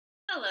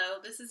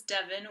Hello, this is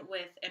Devon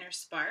with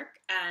InnerSpark,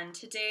 and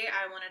today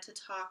I wanted to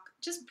talk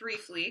just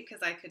briefly,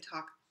 because I could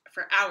talk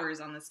for hours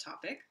on this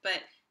topic,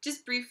 but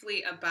just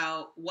briefly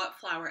about what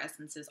flower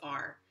essences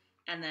are.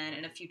 And then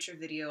in a future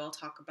video, I'll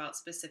talk about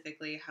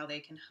specifically how they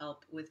can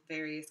help with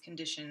various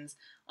conditions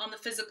on the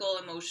physical,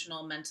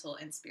 emotional, mental,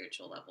 and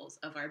spiritual levels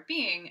of our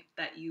being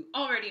that you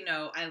already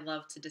know I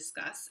love to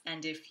discuss.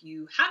 And if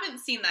you haven't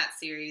seen that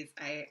series,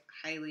 I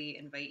highly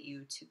invite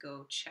you to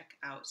go check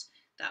out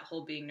that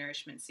whole Being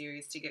Nourishment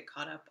series to get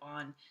caught up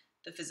on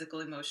the physical,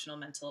 emotional,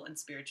 mental, and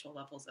spiritual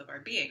levels of our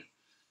being.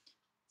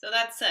 So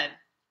that said,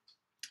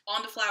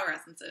 on to flower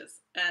essences.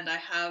 And I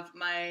have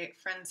my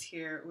friends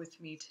here with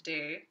me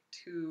today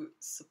to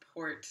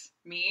support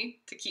me,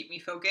 to keep me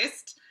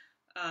focused.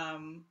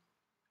 All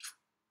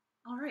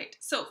right,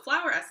 so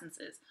flower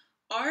essences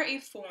are a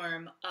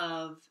form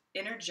of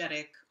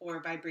energetic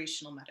or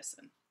vibrational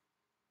medicine.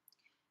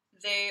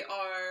 They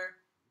are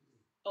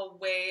a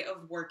way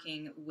of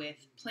working with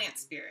plant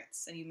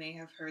spirits. And you may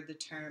have heard the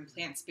term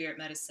plant spirit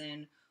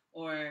medicine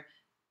or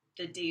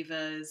the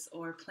devas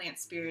or plant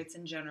spirits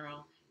in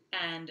general.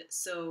 And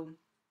so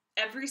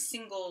every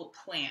single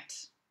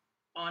plant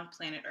on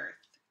planet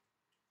Earth,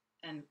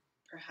 and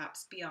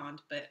perhaps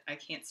beyond, but I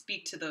can't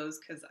speak to those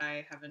because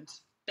I haven't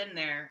been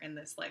there in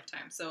this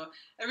lifetime. So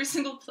every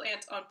single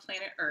plant on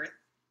planet Earth,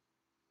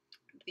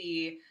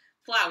 the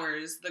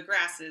flowers, the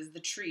grasses, the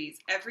trees,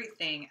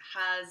 everything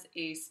has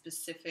a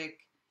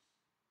specific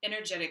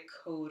energetic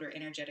code or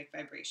energetic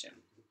vibration,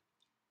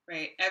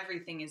 right?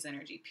 Everything is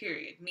energy,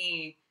 period.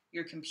 Me,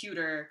 your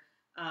computer,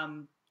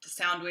 the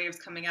sound waves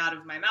coming out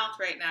of my mouth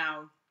right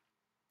now,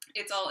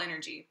 it's all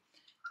energy.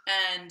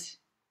 And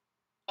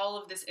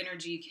all of this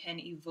energy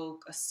can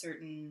evoke a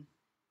certain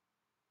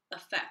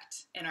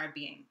effect in our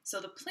being.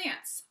 So the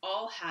plants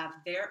all have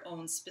their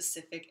own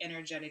specific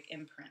energetic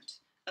imprint,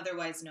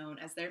 otherwise known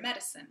as their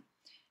medicine.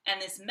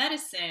 And this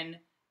medicine,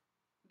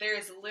 there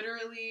is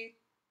literally,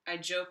 I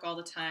joke all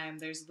the time,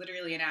 there's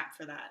literally an app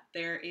for that.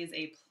 There is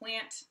a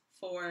plant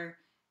for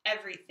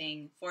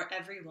everything, for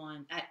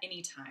everyone, at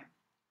any time.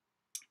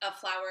 A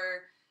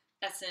flower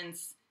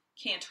essence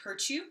can't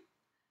hurt you.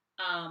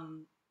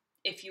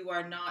 If you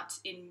are not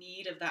in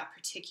need of that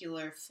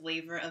particular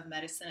flavor of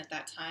medicine at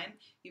that time,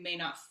 you may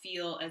not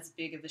feel as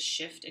big of a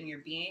shift in your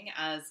being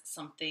as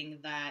something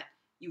that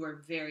you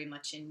are very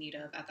much in need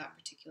of at that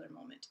particular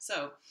moment.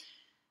 So,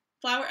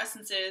 flower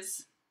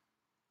essences,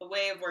 a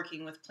way of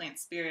working with plant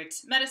spirit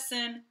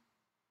medicine,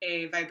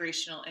 a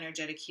vibrational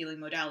energetic healing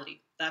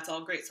modality. That's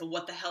all great. So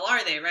what the hell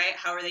are they, right?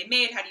 How are they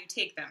made? How do you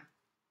take them?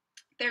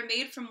 They're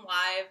made from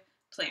live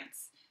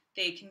plants.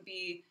 They can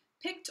be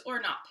picked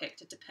or not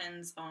picked. It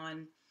depends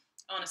on,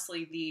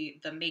 honestly,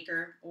 the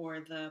maker or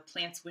the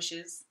plant's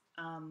wishes.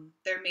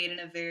 They're made in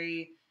a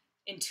very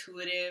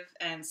intuitive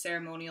and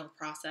ceremonial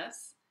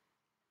process.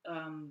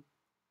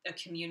 A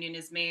communion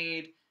is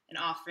made, an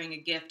offering, a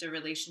gift, a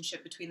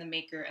relationship between the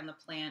maker and the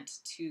plant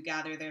to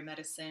gather their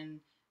medicine.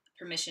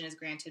 Permission is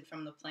granted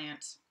from the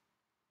plant.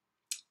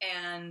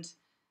 And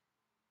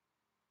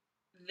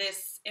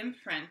this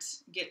imprint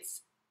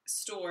gets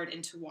stored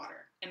into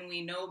water. And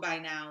we know by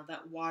now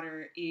that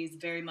water is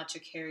very much a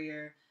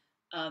carrier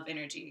of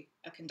energy,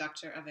 a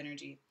conductor of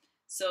energy.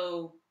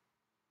 So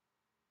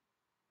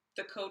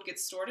the code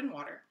gets stored in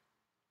water,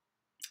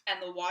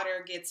 and the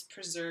water gets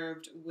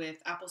preserved with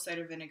apple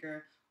cider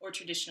vinegar or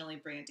traditionally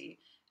brandy.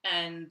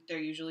 And they're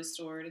usually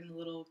stored in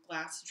little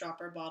glass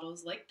dropper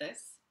bottles like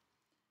this.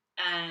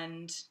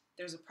 And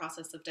there's a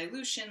process of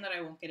dilution that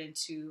I won't get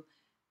into.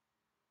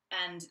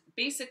 And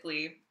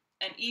basically,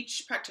 and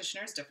each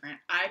practitioner is different,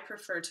 I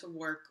prefer to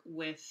work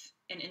with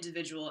an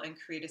individual and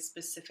create a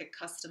specific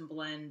custom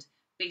blend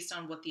based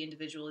on what the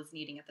individual is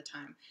needing at the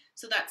time.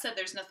 So that said,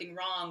 there's nothing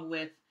wrong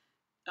with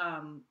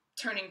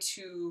turning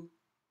to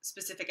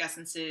specific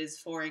essences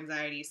for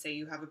anxiety. Say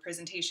you have a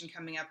presentation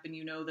coming up and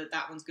you know that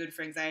that one's good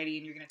for anxiety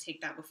and you're going to take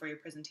that before your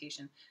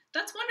presentation.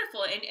 That's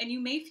wonderful, and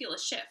you may feel a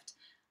shift.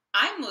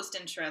 I'm most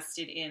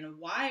interested in,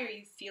 why are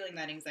you feeling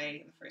that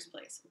anxiety in the first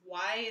place?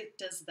 Why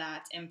does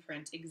that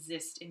imprint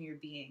exist in your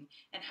being?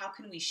 And how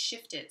can we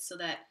shift it so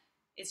that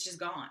it's just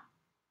gone,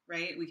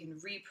 right? We can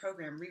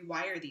reprogram,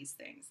 rewire these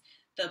things.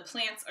 The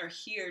plants are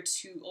here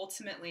to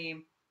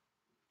ultimately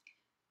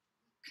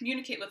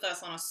communicate with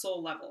us on a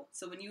soul level.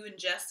 So when you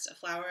ingest a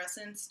flower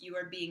essence, you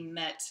are being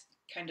met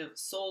kind of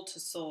soul to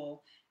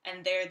soul,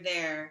 and they're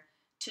there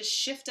to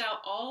shift out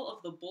all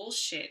of the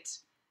bullshit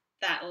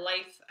that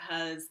life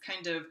has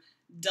kind of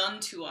done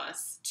to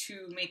us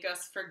to make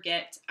us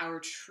forget our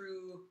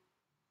true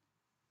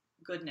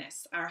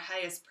goodness, our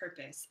highest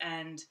purpose,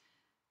 and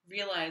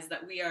realize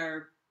that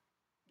we're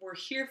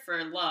here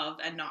for love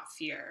and not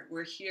fear.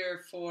 We're here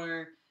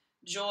for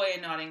joy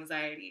and not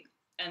anxiety.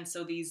 And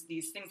so these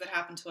things that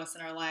happen to us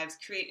in our lives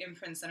create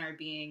imprints in our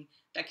being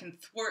that can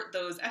thwart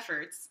those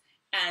efforts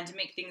and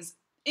make things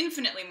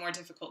infinitely more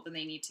difficult than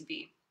they need to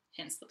be.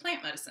 Hence the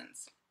plant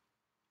medicines.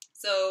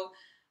 So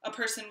a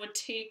person would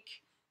take,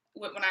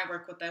 when I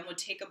work with them, would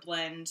take a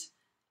blend,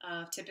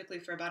 typically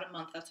for about a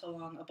month. That's how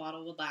long a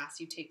bottle would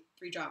last. You take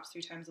 3 drops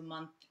 3 times a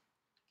month.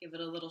 Give it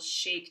a little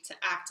shake to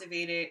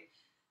activate it.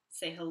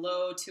 Say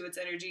hello to its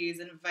energies.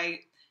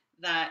 Invite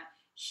that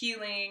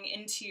healing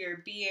into your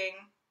being.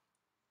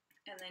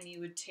 And then you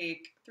would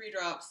take 3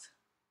 drops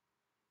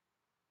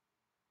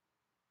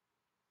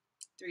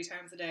 3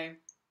 times a day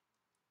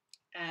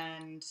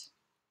and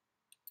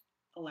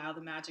allow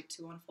the magic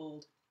to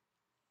unfold.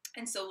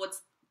 And so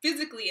what's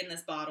physically in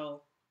this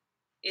bottle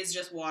is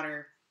just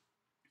water,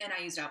 and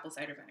I used apple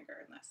cider vinegar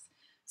in this.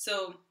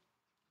 So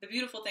the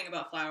beautiful thing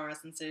about flower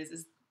essences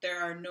is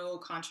there are no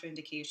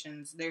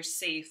contraindications. They're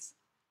safe.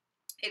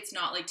 It's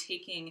not like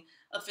taking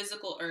a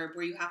physical herb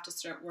where you have to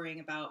start worrying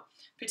about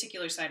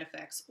particular side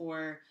effects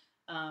or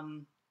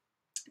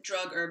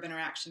drug herb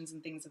interactions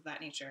and things of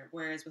that nature,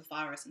 whereas with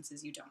flower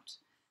essences, you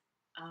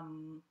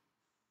don't.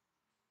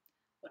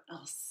 What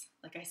else?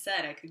 Like I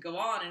said, I could go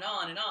on and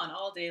on and on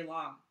all day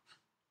long.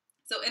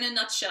 So in a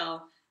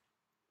nutshell,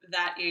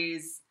 that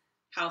is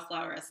how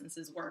flower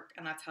essences work,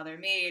 and that's how they're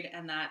made,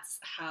 and that's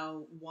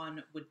how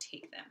one would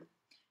take them.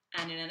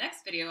 And in the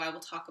next video, I will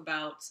talk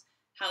about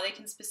how they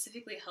can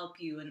specifically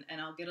help you,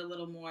 and I'll get a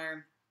little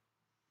more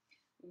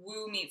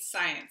woo meets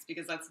science,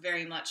 because that's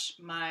very much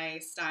my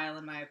style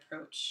and my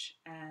approach,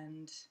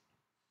 and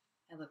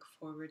I look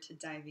forward to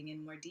diving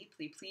in more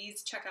deeply.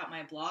 Please check out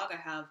my blog. I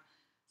have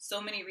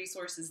so many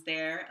resources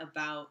there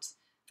about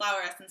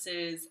flower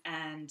essences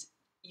and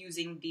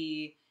using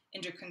the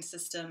endocrine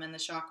system and the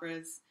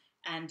chakras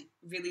and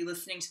really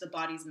listening to the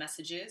body's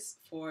messages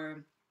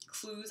for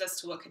clues as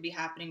to what could be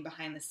happening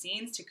behind the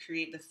scenes to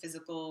create the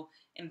physical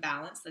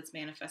imbalance that's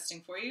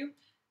manifesting for you.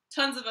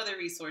 Tons of other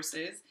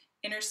resources.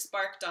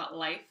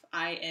 InnerSpark.life,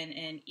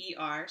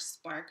 INNER,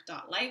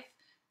 spark.life.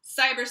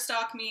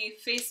 Cyberstalk me,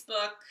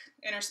 Facebook,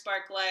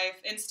 InnerSpark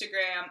Life,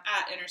 Instagram,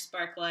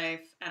 @InnerSpark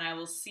Life, and I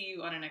will see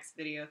you on our next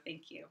video.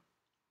 Thank you.